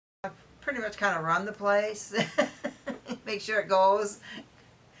pretty much kind of run the place, make sure it goes.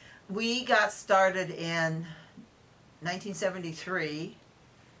 We got started in 1973.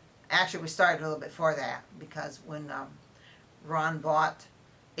 Actually, we started a little bit before that, because when Ron bought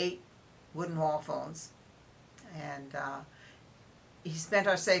 8 wooden wall phones, and he spent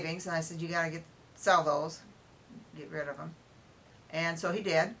our savings, and I said, you got to sell those, get rid of them. And so he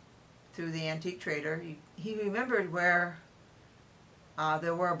did, through the antique trader. He remembered where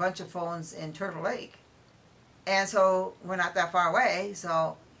there were a bunch of phones in Turtle Lake, and so we're not that far away,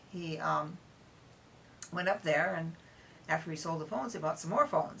 so he went up there, and after he sold the phones, he bought some more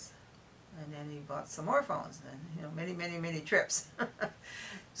phones, and then he bought some more phones, and you know, many trips.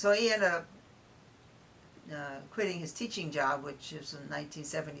 So he ended up quitting his teaching job, which was in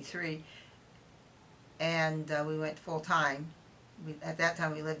 1973, and we went full-time. At that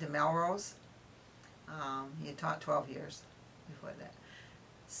time we lived in Melrose. He had taught 12 years before that.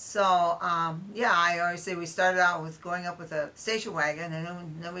 So yeah, I always say we started out with going up with a station wagon,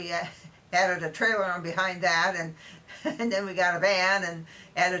 and then we added a trailer on behind that, and then we got a van and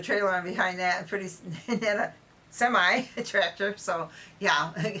added a trailer on behind that, and then a semi tractor. So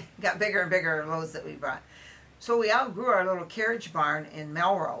yeah, got bigger and bigger loads that we brought. So we outgrew our little carriage barn in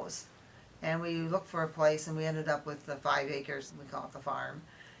Melrose, and we looked for a place, and we ended up with the 5 acres. We call it the farm,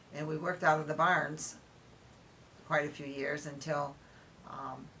 and we worked out of the barns quite a few years until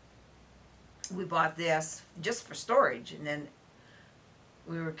we bought this just for storage. And then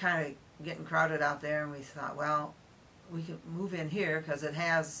we were kind of getting crowded out there, and we thought, well, we could move in here because it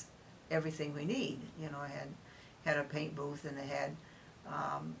has everything we need. You know, it had a paint booth, and it had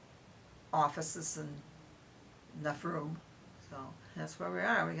offices and enough room. So that's where we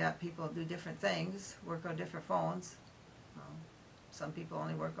are. We got people do different things, work on different phones. Some people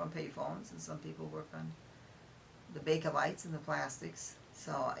only work on pay phones, and some people work on the Bakelites and the plastics.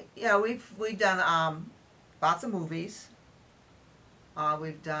 So yeah, we've done lots of movies.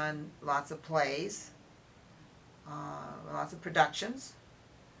 We've done lots of plays, lots of productions,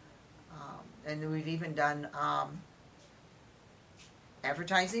 and we've even done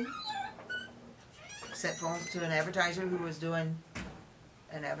advertising. Sent phones to an advertiser who was doing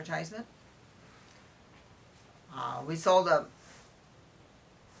an advertisement. We sold about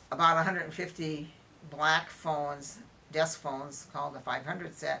 150 black phones, desk phones, called the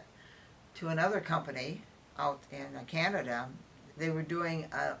 500 set, to another company out in Canada. They were doing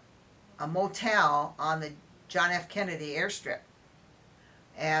a motel on the John F. Kennedy airstrip,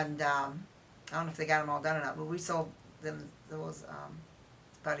 and I don't know if they got them all done or not, but we sold them those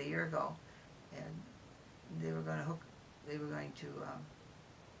about a year ago, and they were going to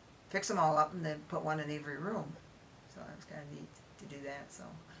fix them all up and then put one in every room. So it was kind of neat to do that. So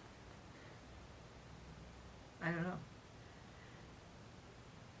I don't know.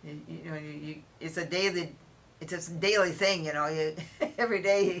 You know, it's a daily thing. You know, every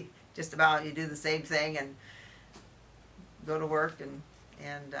day just about you do the same thing and go to work, and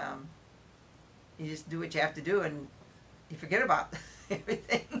you just do what you have to do, and you forget about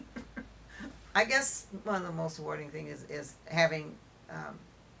everything. I guess one of the most rewarding things is having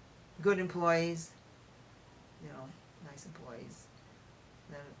good employees, you know, nice employees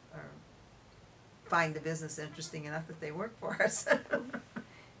that find the business interesting enough that they work for us.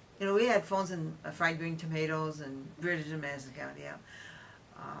 You know, we had phones in fried green tomatoes and British and Madison County. Yeah.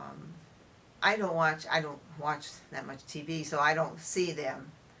 I don't watch that much TV, so I don't see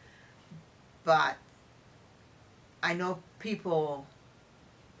them. But I know people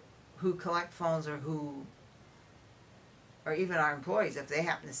who collect phones, or even our employees, if they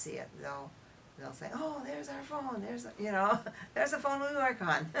happen to see it, they'll say, "Oh, there's our phone. There's there's a phone we work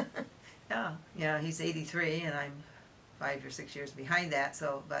on." Yeah, yeah. He's 83, and I'm 5 or 6 years behind that.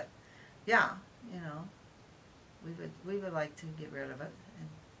 So, but yeah, you know, we would like to get rid of it and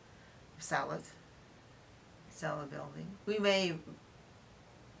sell the building. We may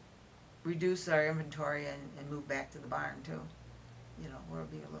reduce our inventory and move back to the barn too. You know, where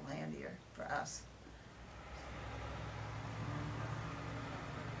it'll be a little handier for us.